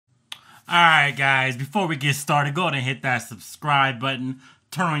Alright guys, before we get started, go ahead and hit that subscribe button,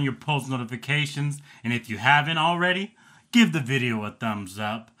 turn on your post notifications, and if you haven't already, give the video a thumbs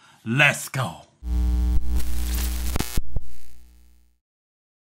up. Let's go!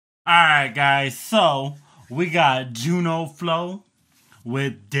 Alright guys, so we got JUNOFLO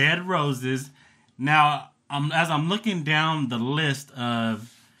with Dead Roses. Now, as I'm looking down the list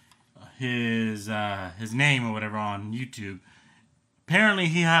of his name or whatever on YouTube, apparently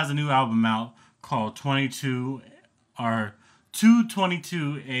he has a new album out called 2:22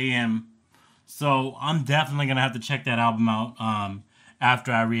 a.m. So I'm definitely gonna have to check that album out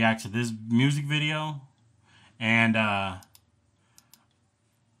after I react to this music video. And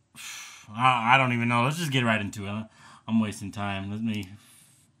I don't even know. Let's just get right into it. I'm wasting time. Let me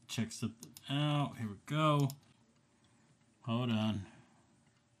check something out. Here we go. Hold on.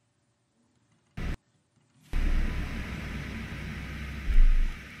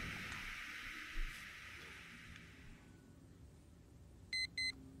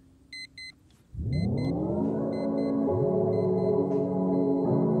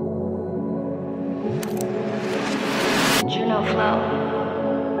 JUNOFLO.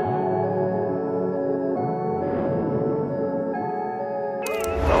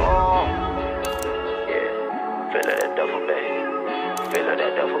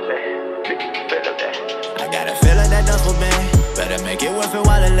 I gotta fill up that duffel bag. Better make it worth it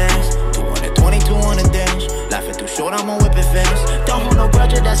while it lasts. 222 on the dash. Laughing too short, I'm gonna whip it fast. Don't hold no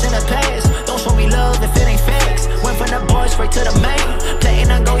grudge, that's in the past. Don't show me love if it ain't facts. Went from the boys straight to the main. Play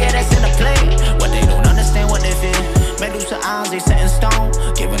and go, yeah, that's in the play. What they don't understand, what they feel. Medusa eyes, they set in stone.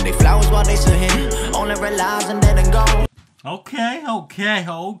 Giving they flowers while they sit here. Only realizing that and go. Okay.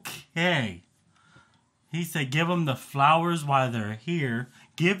 He said give them the flowers while they're here.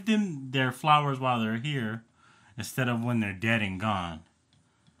 Give them their flowers while they're here instead of when they're dead and gone.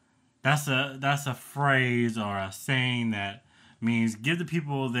 That's a phrase or a saying that means give the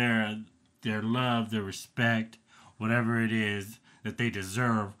people their love, their respect, whatever it is that they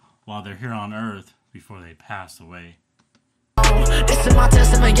deserve while they're here on earth before they pass away. This is my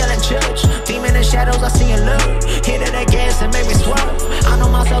testament, yelling church. Demon in shadows, I see you look. Hit it that gas and make me swerve. I know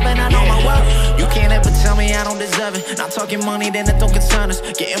myself and I know my worth. You can't ever tell me I don't deserve it. Not talking money, then it don't concern us.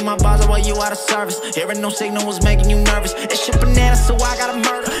 Getting my bars while you out of service. Hearing no signal was making you nervous. It's shit bananas, so I gotta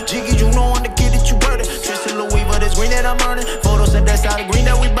murder. Jiggy, you know I'm the kid that you murdered. Tristan Louis, but it's green that I'm earning. Photos said that's how the green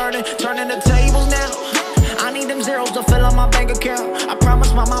that we burning. Turning the tables now. I need them zeros to fill up my bank account. I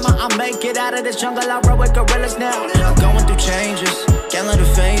promise my mama I'll make it out of this jungle. I roll with gorillas now. I'm going through changes, can't let it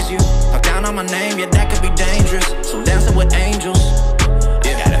phase you. I'm down on my name, yeah, that could be dangerous. So dancing with angels,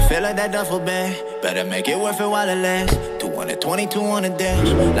 you gotta fill like that duffel bag. Better make it worth it while it lasts. 222 on the dash.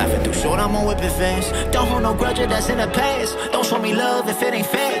 Laughing too short, I'm gonna whip it fast. Don't hold no grudge, that's in the past. Don't show me love if it ain't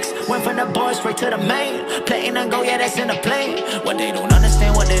facts. Went from the boys straight to the main. Play and go, yeah, that's in the plane. What they don't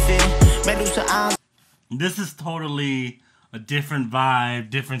understand, what they feel. Medusa eyes. This is totally a different vibe,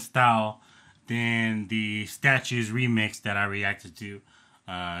 different style than the Statues remix that I reacted to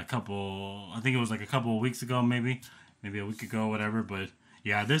I think it was like a couple of weeks ago, maybe a week ago, whatever. But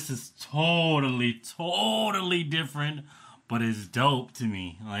yeah, this is totally different, but it's dope to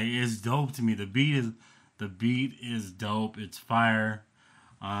me. Like, it's dope to me. The beat is dope. It's fire.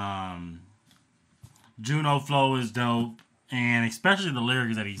 JUNOFLO is dope, and especially the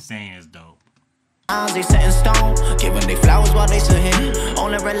lyrics that he's saying is dope. They set in stone, giving they flowers while they sit here.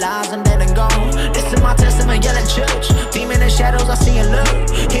 Only realizing they done gone. This is my testament, yelling church. Demon in shadows, I see you look.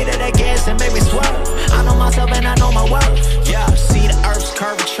 Hit it that gas and make me swerve. I know myself and I know my worth. Yeah, see the earth's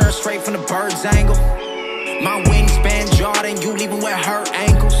curvature straight from the bird's angle. My wingspan Jordan, you leaving with hurt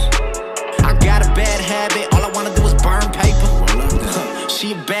ankles. I got a bad habit, all I wanna do is burn paper.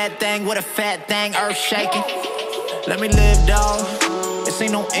 She a bad thing with a fat thing, earth shaking. Let me live, dog. This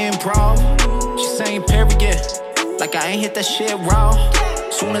ain't no improv. She saying period, like I ain't hit that shit raw.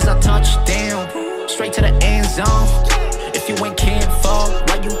 Soon as I touch down, straight to the end zone. If you ain't can't fall,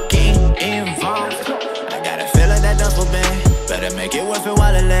 why you getting involved? I gotta fill like that duffel bag. Better make it worth it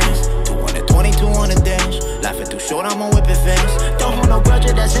while it lasts. 222 on the dash. Laughing too short, I'm gonna whip it fast. Don't hold no grudge,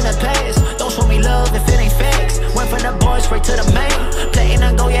 that's in the past. Don't show me love if it ain't facts. Went from the boys straight to the main. Play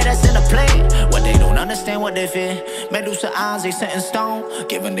and go, yeah, that's in the plane. What they don't understand, what they feel. Medusa eyes, they set in stone.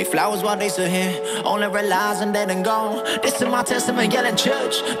 Giving they flowers while they sit here. Only realizing they done gone. This is my testament, yelling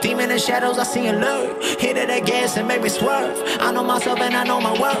church. Demon in shadows, I see you lurk. Hit it that gas and make me swerve. I know myself and I know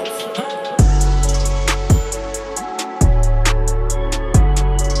my worth.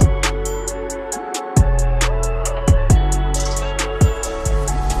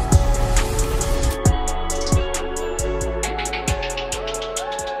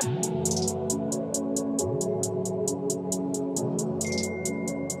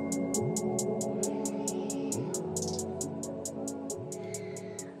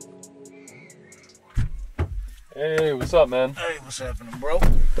 Hey, what's up, man? Hey, what's happening, bro?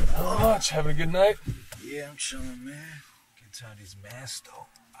 Not much. Having a good night? Yeah, I'm chilling, man. Getting tired of these masks, though.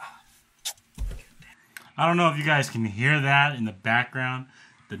 I don't know if you guys can hear that in the background.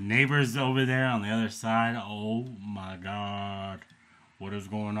 The neighbors over there on the other side. Oh my God. What is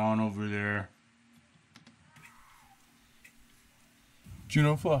going on over there?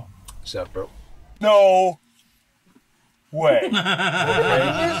 JUNOFLO. What's up, bro? No way.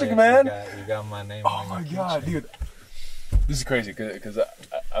 Music, man. You got my name Oh my God, dude. This is crazy because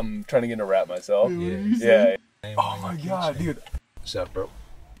I'm trying to get into rap myself. Yeah. Oh my God, dude. What's up, bro?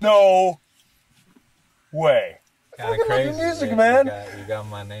 No way. Kind of crazy. Music, man. You got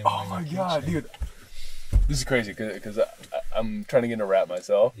my name. Oh my God, dude. This is crazy because I'm trying to get into rap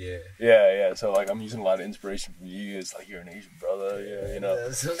myself. Yeah. Yeah. So like I'm using a lot of inspiration from you. It's like you're an Asian brother. Yeah, you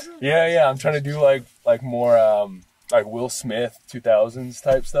know. Yeah. I'm trying to do like more like Will Smith 2000s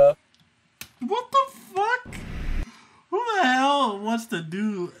type stuff. What the fuck? Who the hell wants to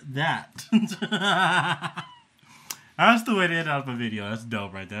do that? That's the way to end off a video. That's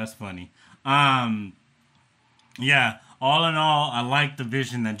dope right there. That's funny. Yeah, all in all, I like the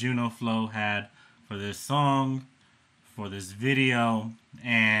vision that JUNOFLO had for this song, for this video,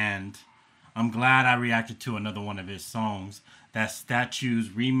 and I'm glad I reacted to another one of his songs. That Statues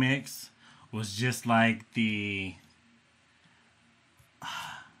remix was just like the...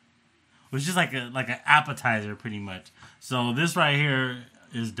 was just like an appetizer pretty much. So this right here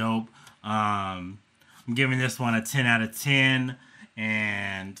is dope. I'm giving this one a 10 out of 10,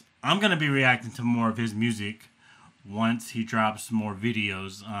 and I'm gonna be reacting to more of his music once he drops more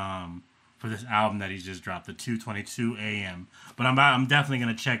videos for this album that he just dropped, the 2:22 a.m. But I'm definitely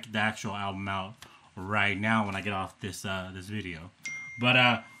gonna check the actual album out right now when I get off this this video.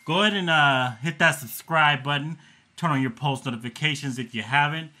 But go ahead and hit that subscribe button, turn on your post notifications if you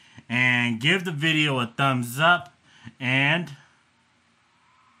haven't, and give the video a thumbs up, and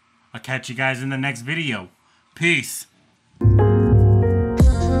I'll catch you guys in the next video. Peace.